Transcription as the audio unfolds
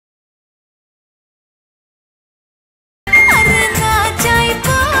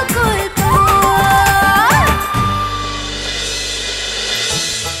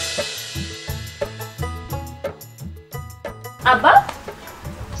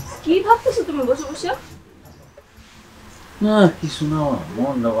কি ভাবতেছো তুমি বসে বসে? না কিছু না,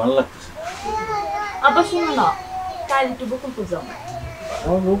 মনটা ভালো লাগতেছে। আবার শোনো না, কাল একটু বকুলপুর যাও।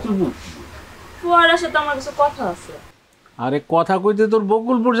 বকুলপুর? ফুয়ারার সাথে আমার কিছু কথা আছে। আরে কথা কইতে তোর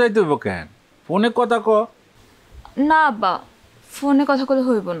বকুলপুর যাইতে হইব কেন? ফোনে কথা ক। না আব্বা, ফোনে কথা বলে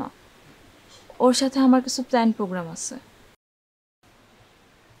হইব না, ওর সাথে আমার কিছু প্ল্যান প্রোগ্রাম আছে।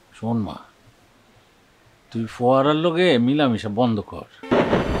 শোন মা, তুই ফোয়ারার লগে মিলামিশা বন্ধ কর।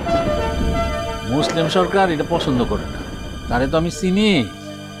 মুসলিম সরকার এটা পছন্দ করে না, তারে তো আমি চিনি।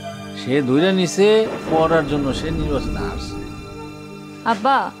 সে ধইরা নিছে ফোয়ারার জন্য, সে নির্বাচনে হারছে।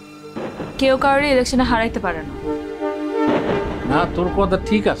 আব্বা, কেউ কারোর ইলেকশনে হারাইতে পারে না। না, তোর কথা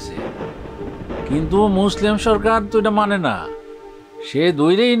ঠিক আছে, কিন্তু মুসলিম সরকার তো এটা মানে না। সে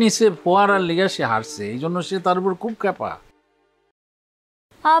ধইরেই নিছে ফোয়ারার লিগা সে হারছে, এই জন্য সে তার উপর খুব ক্যাপা।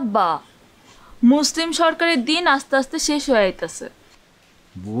 আব্বা, মুসলিম সরকারের দিন আস্তে আস্তে শেষ হয়ে আইতাছে।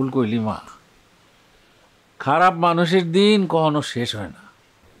 ভুল কইলি মা, খারাপ মানুষের দিন কখনো শেষ হয় না।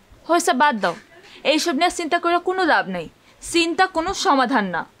 হয়েছে, বাদ দাও, এইসব নিয়ে চিন্তা করে কোনো লাভ নেই। চিন্তা কোনো সমাধান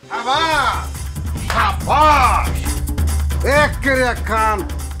না।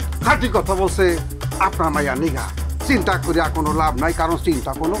 খাঁটি কথা বলছে আপনার মাইয়া নিগা। চিন্তা করিয়া কোনো লাভ নাই, কারণ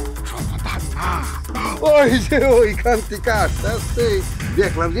চিন্তা কোনো সমাধান না। ওই যে ওইখান থেকে আস্তে আস্তে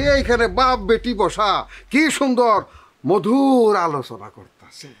দেখলাম যে এইখানে বাপ বেটি বসা কি সুন্দর মধুর আলোচনা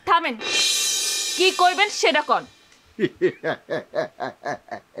করতেছে। থামেন, কি কইবেন সেটা কোন।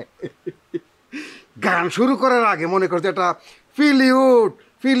 গান শুরু করার আগে মনে করছে একটা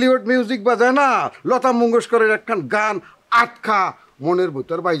ফিলিউড মিউজিক বাজায় না, লতা মঙ্গেশকরের একখান গান আটকা মনের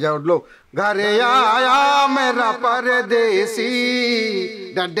ভিতর বাইজা উঠলো, ঘরে আয়া মেরা পরদেশি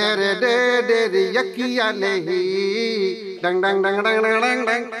ডরে ডে ডে ইয়া নেহি Dong Dong Dong Dong Dong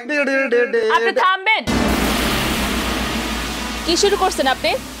Dong day day day day. আপনি থামবেন, কি শুরু করছেন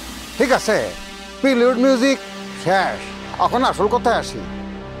আপনি? ঠিক আছে, ফিলিউড মিউজিক শেষ, এখন আসল কথায় আসি।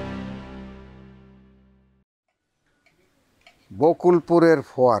 বকুলপুরের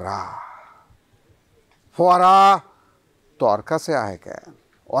ফোয়ারা তোর কাছে আহে কেন?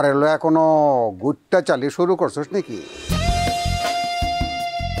 ওরে লো এখনো গুটটা চালিয়ে শুরু করছিস নাকি?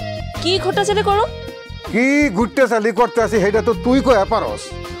 কি ঘটা চালি করো? কি গুটটা চালি করতে আসি সেটা তো তুই কয়ে পারস।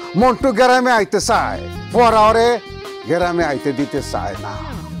 মন্টু গ্রামে আইতে চায়, ফোয়ারা ওরে গ্রামে আইতে দিতে চায় না।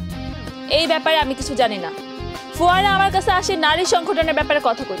 এই ব্যাপারে আমি কিছু জানি না। ফুয়ারা আমার কাছে আসে নারী সংগঠনের ব্যাপারে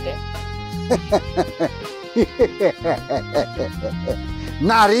কথা কইতে।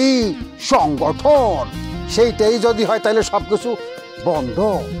 নারী সংগঠন সেইটাই যদি হয় তাহলে সবকিছু বন্ধ,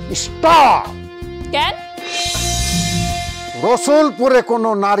 স্টপ। কেন? রসুলপুরে কোনো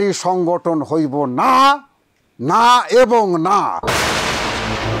নারী সংগঠন হইব না, না এবং না।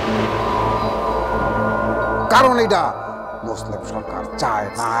 কারণ এটা মুসলিম সরকার চায়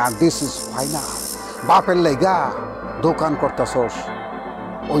না। This is final. বাপের লাইগা দোকান করতেছস,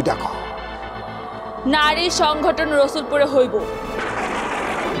 ওই দেখো। নারী সংগঠন রসুলপুরে হইব।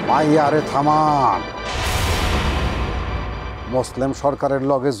 মাইয়ারে থামান, মুসলিম সরকারের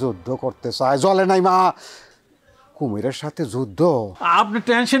লগে যুদ্ধ করতে চায়। জলে নাই মা, কুমিরের সাথে যুদ্ধ। আপনি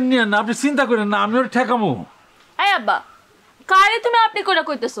টেনশন নিয়েন না, আপনি চিন্তা করেন না, আমি ওর ঠেকামু। এই আব্বা, কারে তুমি আপনি কইরা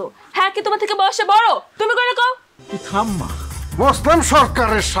কইতেছো? হ্যাঁ, কি তোমার থেকে বয়সে বড়? তুমি কইরা কও। তুই থাম মা। মুসলিম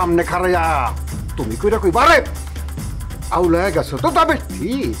সরকারের সামনে খাড়াইয়া তুমি কইরা কইবা রে? আউলা গেছো তো, তবে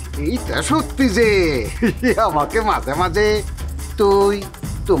ঠিক এইটা সত্যি যে আমাকে মাঝে মাঝে তুই,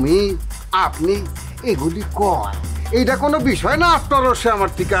 তুমি, আপনি এগুলি কয়। এইটা কোনো বিষয় না। আফটার সে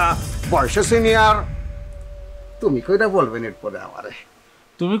আমার থেকে বয়সে সিনিয়র। তুমি কইরা বলবেন এরপরে আমারে।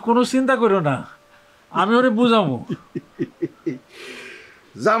 তুমি কোনো চিন্তা করো না, আমি ওরে বুঝাবো।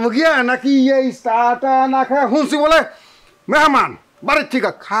 যাবো গিয়া নাকি এই চাটা না খায় শুনছি বলে মেহমান বাড়ির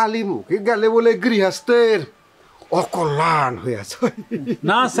থেকে খালি মুখে গেলে বলে গৃহস্থের অকল্যাণ হয়েছে।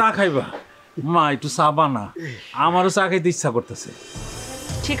 না, চা খাইবা মা, একটু চা বানা, আমারও চা খাইতে ইচ্ছা করতেছে।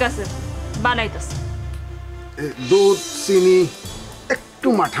 ঠিক আছে, বানাইতাছি। দুধ চিনি একটু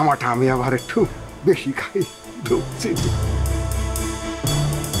মাঠা মাঠা, আমি আবার একটু বেশি খাই দুধ চিনি।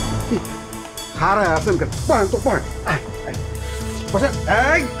 হারায় আছেন কেন? তো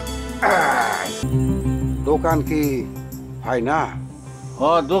দোকান কি হয় না?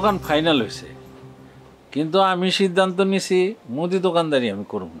 দোকান ফাইনাল হয়েছে, কিন্তু আমি সিদ্ধান্ত নিছি মুদি দোকানদারি আমি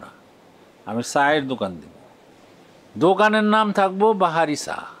করব না, আমি চায়ের দোকান দিব। দোকানের নাম থাকবো বাহারি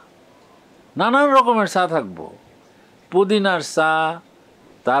চা। নানান রকমের চা থাকবো, পুদিনার চা,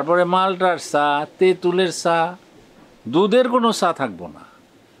 তারপরে মালটার চা, তেঁতুলের চা, দুধের কোনো চা থাকবো না।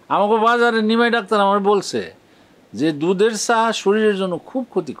 আমাকে বাজারে নিমাই ডাক্তার আমার বলছে যে দুধের চা শরীরের জন্য খুব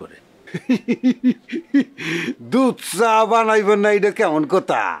ক্ষতি করে। দুধ চা বানাইবেন না, এটা কেমন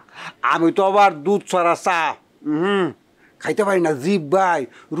কথা? আমি তো আবার দুধ ছাড়া চা খাইতে পারি না, জিভ ভাই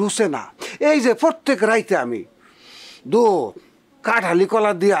রুচে না। এই যে প্রত্যেক রাইতে আমি দুধ কাঠালি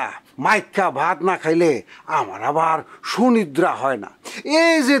কলা দিয়া মাইকা ভাত না খাইলে আমার আবার সুনিদ্রা হয় না।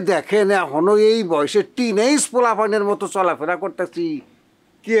 এই যে দেখেন এখনো এই বয়সে টিনেজ পোলাপানের মতো চলাফেরা করতেছি,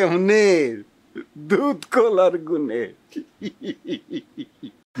 কেমনে? দুধ কলার গুণে।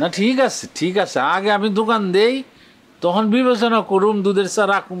 না ঠিক আছে ঠিক আছে, আগে আমি দোকান দেই, তখন বিবেচনা করুম দুধের চা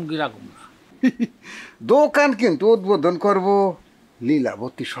রাখুম কি রাখুম না। দোকান কিন্তু উদ্বোধন করব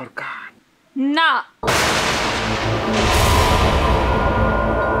লীলাবতী সরকার। না,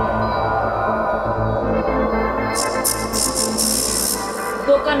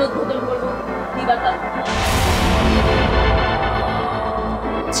 দোকান উদ্বোধন করবো দিবাতা।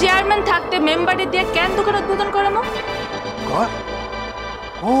 চেয়ারম্যান থাকতে মেম্বারে দিয়ে কেন দোকান উদ্বোধন করামো?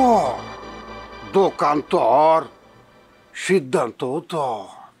 ও দোকান তোর, সিদ্ধান্ত তোর।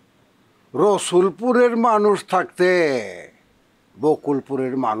 রসুলপুরের মানুষ থাকতে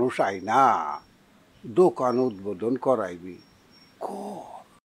বকুলপুরের মানুষ আই না, দোকান উদ্বোধন করাইবি।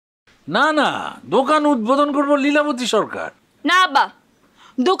 না না, দোকান উদ্বোধন করবো লীলাবতী সরকার। না আব্বা,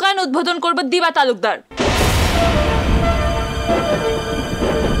 দোকান উদ্বোধন করবো দিবা তালুকদার।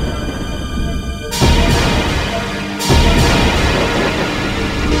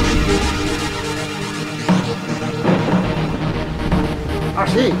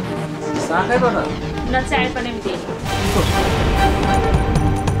 আসি চা খাইবা না? না, চায়ের পানি আমি দিই।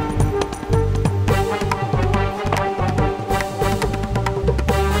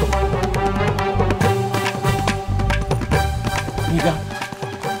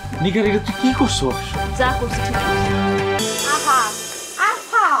 নিগার, এটা তুই কি করছো? যা করছি ঠিক আছে। আফা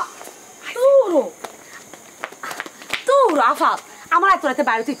আফা তোর তোর আফা আমার এত রাতে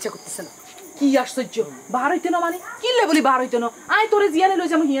বাইরে ইচ্ছা করতেছে না। কি আশ্চর্য, বার হইতে না মানে কিনলে বলি বার হইতে না? আয় তোরে জিয়ানে লই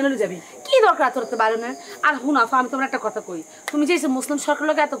যাবো, হিয়ানে লই যাবি। কি দরকার এত রাতে বাইরে? আর হুন আফা, আমি তোমার একটা কথা কই, তুমি যে মুসলিম সরকার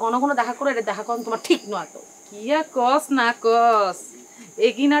লোক এত ঘন ঘন দেখা করে, এটা দেখা করেন তোমার ঠিক নয়। তো কিয়া কস না কস,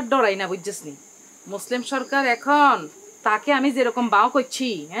 এগিন আর ডরাই না, বুঝছিস নি? মুসলিম সরকার এখন তাকে আমি যেরকম বাও করছি,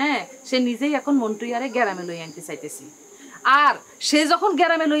 হ্যাঁ, সে নিজেই এখন মন্টুইয়ারে গ্যারামে লই আনতে চাইতেছি। আর সে যখন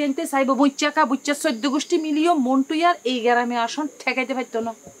গ্যারামে লই আনতে চাইবো, বুচ্চাকা বুচ্চা 14 গোষ্ঠী মিলিয়েও মন্টুইয়ার এই গ্যারামে আসন ঠেকাইতে পারতো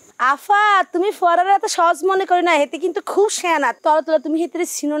না। আফা তুমি ফরার এত সহজ মনে করি না, হেতে কিন্তু খুব শেয়ানা। তলা তলা তুমি হেতে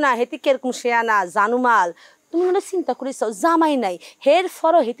চিনো না, হেতে কিরকম শেয়ানা জানুমাল। তুমি মনে চিন্তা করিস জামাই নাই হের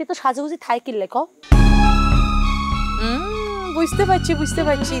ফর, হেতে তো সাজুগুজি থাই কিনলে ক। বুঝতে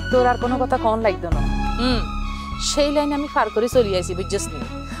পারছি তোর আর কোনো কথা কন লাগতো না। সেই লাইনে আমি পার করে চলে আসি, বুঝছিস নি?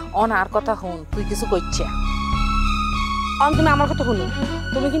 অন আর কথা হুন, তুই কিছু করছে অন। তুমি আমার কথা শুনো,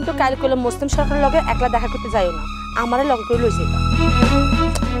 তুমি কিন্তু কাল কইলে মুসলিম সরকারের লগে একলা দেখা করতে যাইও না, আমারে লগে করে লই যাইবা।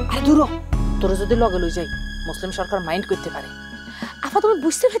 আরে দূর, তোর যদি লগে লই যাই মুসলিম সরকার মাইন্ড করতে পারে। আফা তুমি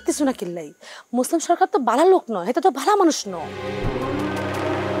বুঝতে পারতেছো না কিল্লাই, মুসলিম সরকার তো ভালো লোক নয়, এটা তো ভালো মানুষ নয়।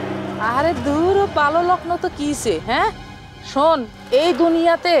 আরে দূর, ভালো লোক ন তো কিছে? হ্যাঁ শোন, এই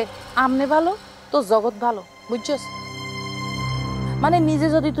দুনিয়াতে আমনে ভালো তো জগৎ ভালো, বুঝছস? মানে নিজে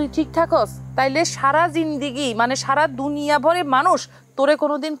যদি তুই ঠিক থাকস, তাইলে সারা জিন্দিগি মানে সারা দুনিয়া ভরে মানুষ তোরে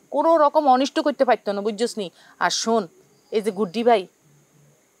কোনোদিন কোনো রকম অনিষ্ট করতে পারতো না, বুঝছস নি? আর শোন, এই যে গুড্ডি ভাই,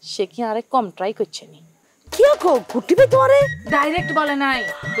 সে কি আরে কম ট্রাই করছে নি? কি গো গুটি ভাই তোমারে ডাইরেক্ট বলে নাই,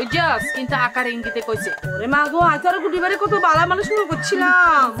 বুঝছস, কিন্তু আকারে ইঙ্গিতে কইছে। ওরে মা গো, আজ আর গুটি ভাই কত বালা মানুষ মনে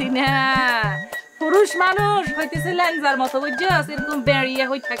করছিলাম। দিনা পুরুষ মানুষ হইতেছে ল্যাংজার মতো, বুঝছস, এরকম বেরিয়ে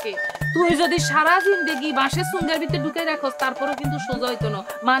হই থাকে। তুই যদি সারা জিন্দেগি বাঁশের সুন্দর ভিতরে ঢুকাই রাখস, তারপরেও কিন্তু সোজা হইতো না।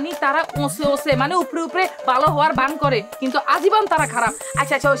 মানে তারা ওসে ওসে মানে উপরে উপরে ভালো হওয়ার বান করে, কিন্তু আজীবন তারা খারাপ।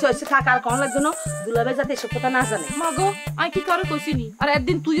 আচ্ছা আচ্ছা, ওই থাক, আর কোন লাগতো না, দুলাভাই যাতে এসব কথা না জানে। মাগো আমি কি করে কইছি নি? আর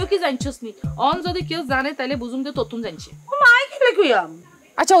একদিন তুইও কি জানছস নি? অন যদি কেউ জানে তাইলে বুঝুম যে তোতুন জানছে। ও মাই কি কইয়াম।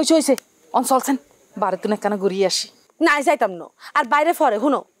 আচ্ছা হইছে অন চলছেন, বারে তুই কেন ঘুরিয়ে আসি। না যাইতাম না, আর বাইরে ফরে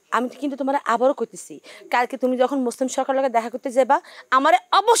শুনো, আমি কিন্তু তোমার আবারও কইতেছি, কালকে তুমি যখন মুসলিম সরকার লগে দেখা করতে যাবা, আমারে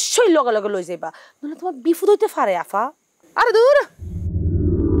অবশ্যই লগে লগে লই যাইবা, নাহলে তোমার বিপদ হইতে পারে আফা। আরে দূর,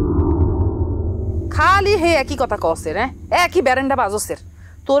 খালি হে একই কথা কসের, হ্যাঁ, একই ব্যারেন্ডা বাজসের।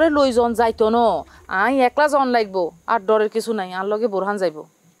 তোরে লই জন যাইতো ন, আই একলা জন লাগবো, আর ডরের কিছু নাই, আর লগে বোরহান যাইবো।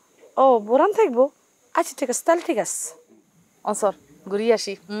 ও বোরহান থাকবো? আচ্ছা ঠিক আছে, তাহলে ঠিক আছে। অসর ঘুরিয়ে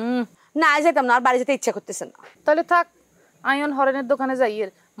আসি। না যাইতাম না, আর বাড়ি যেতে ইচ্ছা করতেছে না। তাহলে থাক, আয়ন হরেনের দোকানে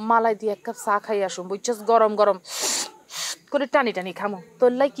যাইয়ের মালাই দিয়ে এক কাপ চা খাই আসুম, বুঝছস, গরম গরম করে টানি টানি খামো।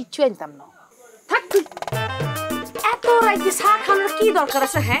 তোর লাই কিচ্ছু আনতাম না। থাক তুই, এত রাইতে চা খাওয়ার কি দরকার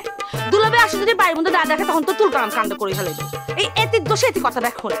আছে? হ্যাঁ, দুলাবে আসে যদি বাড়ির মধ্যে না দেখে, তখন তো তুলকাম কাণ্ড করে ফেলে। এই এতির দোষে এতি কথা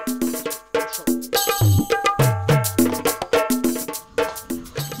দেখো।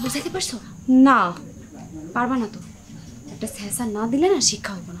 বুঝাইতে পারছ? না পারবা না তো, একটা স্যাঁচা না দিলে না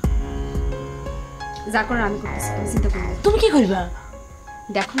শিক্ষা হইব না। যা করার আমি করতেছি, তুমি চিন্তা করো না। তুমি কি করবা?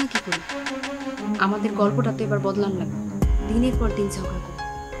 দেখো না কি করি। আমাদের গল্পটা তো এবার বদলান লাগবে। দিনের পর দিন ঝগড়া করি,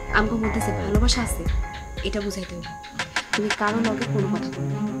 আমার মধ্যে যে ভালোবাসা আছে এটা বুঝাইতে হবে। তুমি কারো লগে কোনো কথা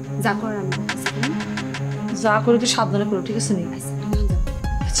বলবে না। যা করার আমি করতেছি। যা করে তুই সাবধানে করো, ঠিক আছে নি?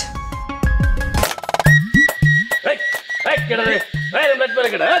 আচ্ছা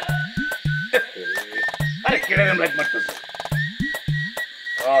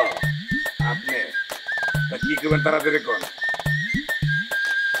কি করবেন তাড়াতাড়ি কোন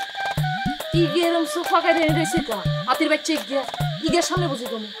কি গেরম সোফা কাটে রইছে তো হাতির বাচ্চা গিয়া ইগের সামনে বসে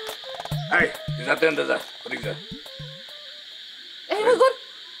গমু এই যাতে আনতে যা ওদিক যা এই মগর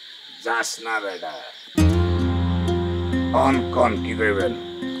যাস না বেটা অন কোন কি কইবেন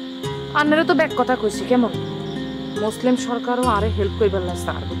আন্নারে তো ব্যাক কথা কইছি কেমন মুসলিম সরকারও আরে হেল্প কইবার না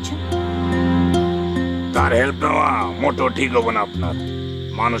স্যার বুঝছেন তার হেল্প নেওয়া মোটো ঠিক হবে না আপনার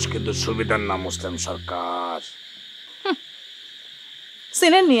মানুষ কিন্তু সুবিধার না মুসলিম সরকার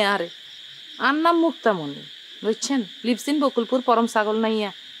সিনেন নিয়ে আরে আর নাম মুক্তামণি বুঝছেন লিপসিন বকুলপুর পরম ছাগল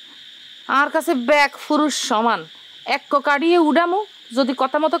নাইয়া আর কাছে ব্যাক ফুরুষ সমান এক কাড়িয়ে উড়ামু যদি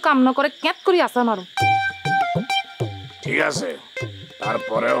কথা মতো কাম না করে ক্যাট করি আসা মারু ঠিক আছে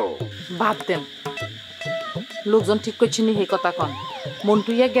তারপরেও ভাব দেন লোকজন ঠিক করছেন এই কথা কন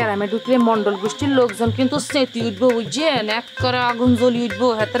মন্টুইয়া গ্রামে ঢুকলে মন্ডল গোষ্ঠীর লোকজন কিন্তু স্মৃতি উঠবো বুঝছেন এক করে আগুন জ্বলি উঠবো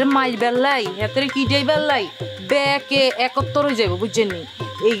হাতের মাইল বেল্লাই হাতের কিটাই বেল্লাই ব্যাকে একত্তর হয়ে যাবো বুঝছেন নি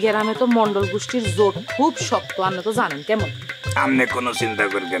এই গ্রামে তো মন্ডল গোষ্ঠীর জোট খুব শক্ত আপনি তো জানেন কেমন আপনি কোনো চিন্তা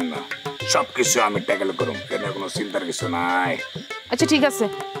করবেন না সবকিছু আমি ট্যাকেল করুম কেন কোনো চিন্তার কিছু নাই আচ্ছা ঠিক আছে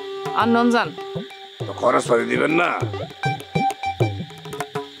আর নন যান তো খরচ পাতি দিবেন না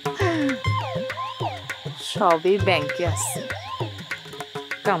সবই ব্যাংকে আছে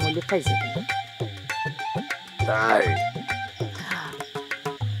কামলে পাই যাবে তাই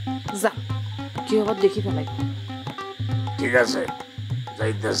যা কি আবার দেখি ফেলাই ঠিক আছে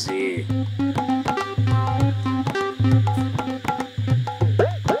যাইতেছি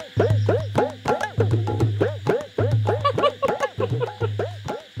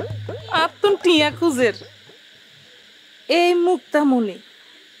আত্মন টিয়া খুঁজের এই মুক্তামণি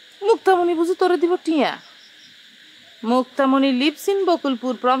মুক্তামণি বুঝি তোরে দিব টিয়া মুক্তামণি লিপসিন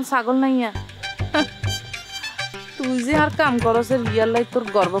বকুলপুর প্রম ছাগল নাইয়া তুই যে আর কাম করস রিয়াল লাইফ তোর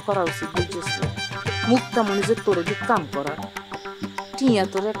গর্ব করা উচিত বুঝছিস মুক্তামণি যে তোরে দিয়ে কাম করার টিয়া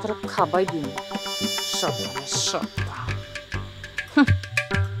তোরে একটা খাবাই দিন সব সব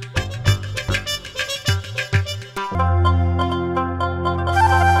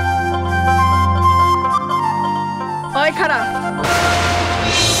ওই খারা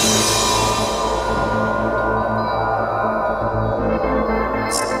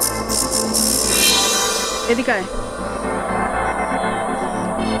এদিকে আয়।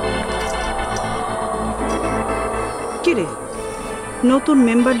 কি রে নতুন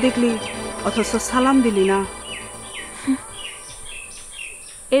মেম্বার দেখলি অথচ সালাম দিলি না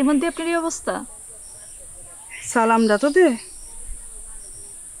এর মধ্যে আপনার এই অবস্থা সালামটা তো দে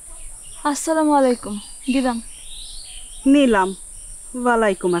আসসালামু আলাইকুম দিলাম নিলাম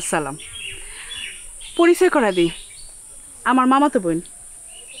ওয়ালাইকুম আসসালাম পরিচয় করা দি আমার মামাতো বোন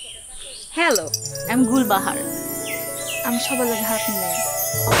হ্যালো আই এম গুলবাহার আমি সবার লাগে হাত মিলাই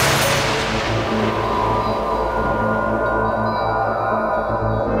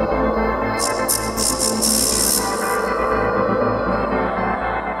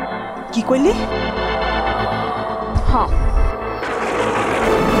কি কইলি হ্যাঁ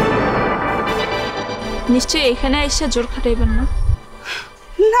নিশ্চয়ই এখানে এসে জোর খাটাইবেন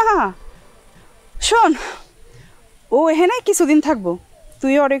না না শোন ও এখানে কিছুদিন থাকবো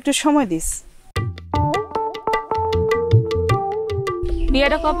তুই ওর একটু সময় দিস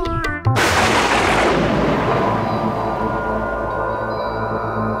বিয়েটা কবে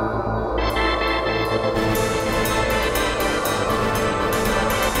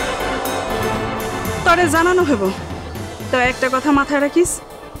তোরে জানানো হইব তো একটা কথা মাথায় রাখিস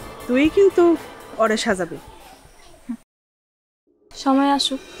তুই কিন্তু ওরে সাজাবি সময়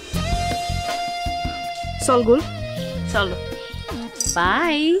আসুক চল গুল চলো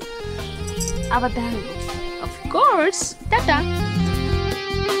বাই। আবার দেখা হইব অফ কোর্স, টাটা।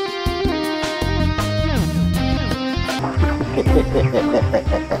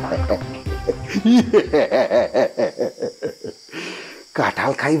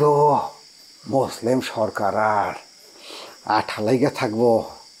 কাঁঠাল খাইব মুসলিম সরকার আর আঠা লাইগা থাকবো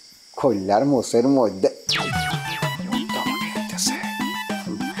খৈলার মোষের মধ্যে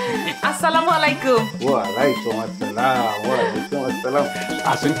আসসালামু আলাইকুম। ওয়ালাইকুম আসসালাম।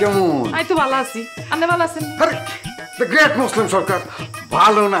 আছেন কেমন? আমি তো ভালো আছি, আপনি ভালো আছেন? আরে দ্য গ্রেট মুসলিম সরকার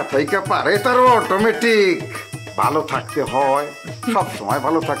ভালো না তাইকা পারে, তার অটোমেটিক ভালো থাকতে হয়, সব সময়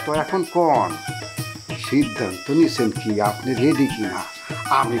ভালো থাকতে হয়। এখন কোন সিদ্ধান্ত নিছেন কি? আপনি রেডি কিনা?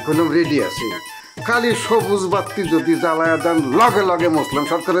 আমি কোনো রেডি আছি, খালি সবুজ বাতি যদি জ্বালায় দেন লগে লগে মুসলিম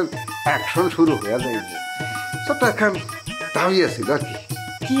সরকারের অ্যাকশন শুরু হয়ে যাইবে। ছোট এখন দাবি আছিল আর কি।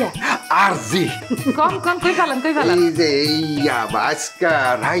 কি আর জি কোন কই ফেলেন এই যে আজকা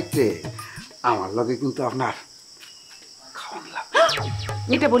রাইতে আমার লগে কিন্তু আপনার খাওয়ান লাগবে।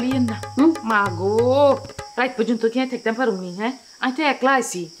 এটা বলিয়েন না মা গো, রাত পর্যন্ত কি থাকতে পারুনি? হ্যাঁ আমি তো একলা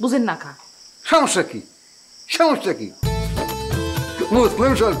আইছি, বুঝেন না খা। সমস্যা কি?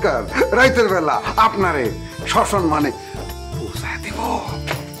 মুসলিম সরকার রাইতের বেলা আপনারে শাসন মানে পৌঁছায় দিব।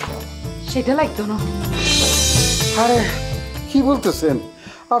 সেটা লাগতো না। আরে কি বলতেছেন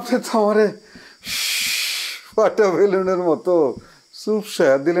আপনি? তো আমারে ফাটা বেলুনের মতো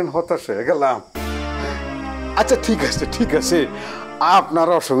চুপসায়া দিলেন, হতাশ হয়ে গেলাম। আচ্ছা ঠিক আছে, আপনার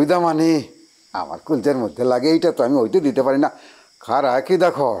অসুবিধা মানে আমার কুলচার মধ্যে লাগে, এইটা তো আমি ওইতে দিতে পারি না। খারা কি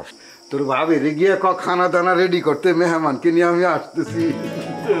দেখো, তোর ভাবির গিয়ে খানা দানা রেডি করতে, মেহমানকে নিয়ে আমি আসতেছি।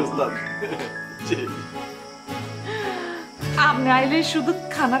 আপনি আইলে শুধু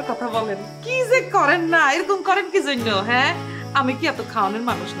খানার কথা বলেন, কি যে করেন না, এরকম করেন কি জন্য? হ্যাঁ আমি কি এত খাওয়ানোর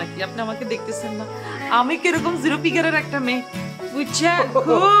মানুষ নাকি? আপনি আমাকে দেখতেছেন না আমি কিরকম জিরো ফিগারের একটা মেয়ে, বুঝছেন?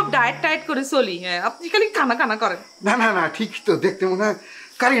 খুব ডায়েট করে চলি। হ্যাঁ আপনি খালি খানা করেন। না ঠিক তো, দেখতে মনে হয়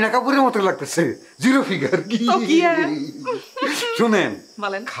কারিনা কাপুরের মতো লাগতেছে। জিরো ফিগার কি? শুনেন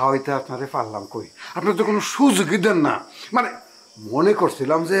বলেন, খাওয়াইতে আপনারে পারলাম কই? আপনার তো কোনো সুযোগই দেন না। মানে মনে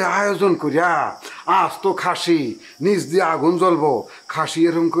করছিলাম যে আয়োজন করিয়া আজ তো খাসি নিজ দিয়ে আগুন জ্বলবো, খাসি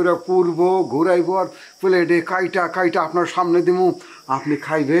এরকম করে পুরবো, ঘুরাইবো, আর প্লেটে কাইটা আপনার সামনে দিমু, আপনি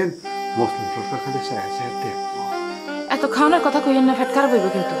খাইবেন। মুসলিম সরকার খালি দেখবো। এত খাওয়ানোর কথা কইেন না, ফ্যাট খারাপ হইব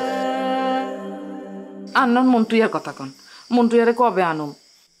কিন্তু। আনন মন্টুইয়ার কথা কন, মন্টুইয়ারে কবে আনুম?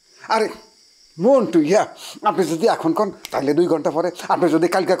 আরে মন্টু ইয়া, আপনি যদি এখন কন তাহলে 2 ঘন্টা পরে, আপনি যদি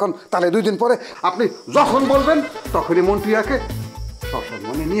কালকে কন তাহলে 2 দিন পরে, আপনি যখন বলবেন তখনই মন্টু ইয়াকে সব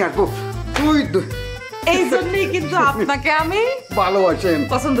মনে নিয়ে আসবো। এই জন্যই কিন্তু আপনাকে আমি ভালোবাসেন,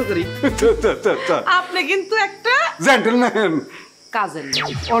 পছন্দ করি। আপনি কিন্তু একটা জেন্টলম্যান কাজের লোক।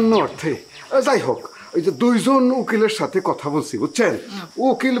 অন্য অর্থে। যাই হোক, ওই যে 2 জন উকিলের সাথে কথা বলছি, বুঝছেন?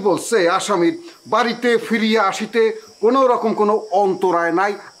 উকিল বলছে আসামির বাড়িতে ফিরিয়ে আসিতে কোনো রকম কোনো অন্তরায়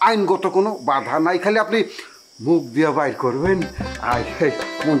নাই, আইনগত কোনো বাধা নাই, খালি আপনি মুখ দিয়ে বাইর করবেন আর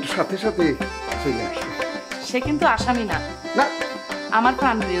মন্টুর সাথে সাথে চলে আসবে। সে কিন্তু আসামি না, আমার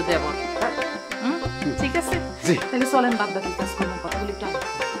প্রাণপ্রিয় দেবর। ঠিক আছে, তাহলে চলেন বাদ বাকি কাজ করবেন, কথা বলি একটু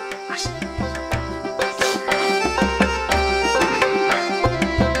আসেন।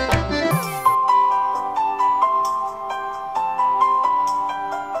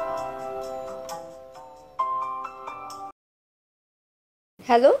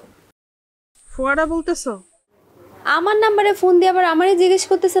 হ্যালো, ফোয়ারা বলতেছো? আমার নাম্বারে ফোন দিয়ে আবার আমারই জিজ্ঞেস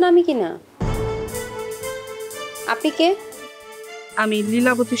করতেছেন আমি কি না? আপনি কে? আমি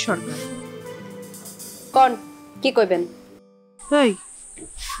লীলাবতী সরকার। কোন কি কইবেন? এই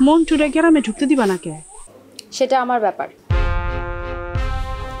মন্টুরা গ্রামে ঢুকতে দিবা না কে? সেটা আমার ব্যাপার।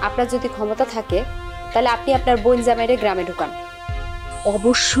 আপনার যদি ক্ষমতা থাকে তাহলে আপনি আপনার বোন জামাইরে গ্রামে ঢুকান।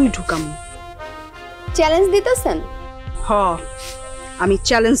 অবশ্যই ঢুকামু। চ্যালেঞ্জ দিতেছেন? হ, আমি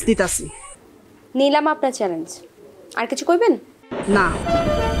চ্যালেঞ্জ দিতাছি। নিলাম আপনার চ্যালেঞ্জ। আর কিছু কইবেন? না।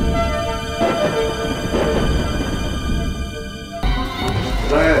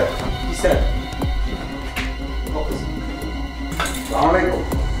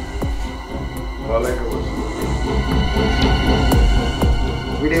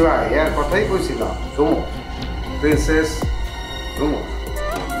 এর কথাই কইছিলাম, প্রিন্সেস রুমু।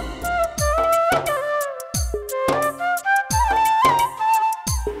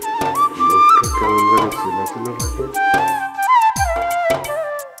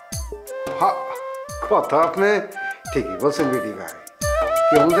 কথা আপনি ঠিকই বলছেন বিডি ভাই,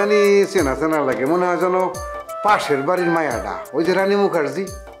 কেমন জানি চেনা চেনা লাগে, মনে হয় যেন পাশের বাড়ির মায়াটা, ওই যে রানী মুখার্জি,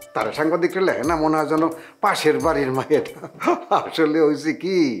 তারা সাংবাদিকরা লেখে না, মনে হয় যেন পাশের বাড়ির মায়াটা। আসলে হয়েছে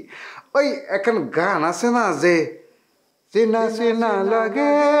কি, ওই এখন গান আছে না যে চেনা চেনা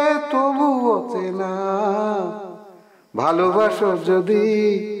লাগে তবুও চেনা, ভালোবাসো যদি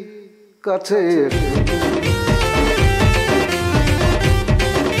কাছে।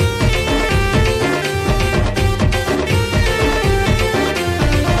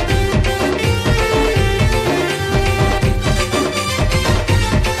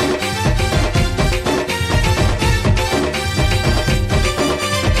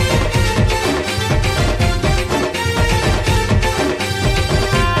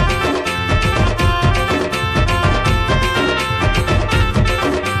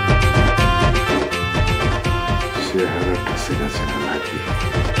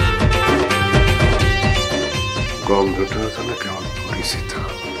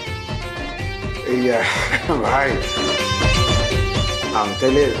 ভাই আমি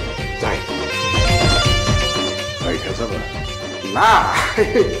তাইলে যাই। না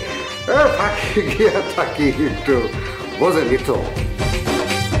থাকি গিয়া থাকি একটু বোঝেনি তো।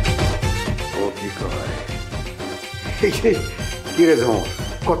 ও কি কয় কিরে ঝমর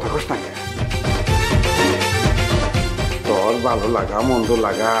কথা কস না কেন? তোর ভালো লাগা মন্দ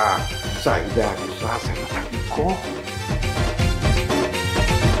লাগা চাহিদা কিছু আছে না থাকি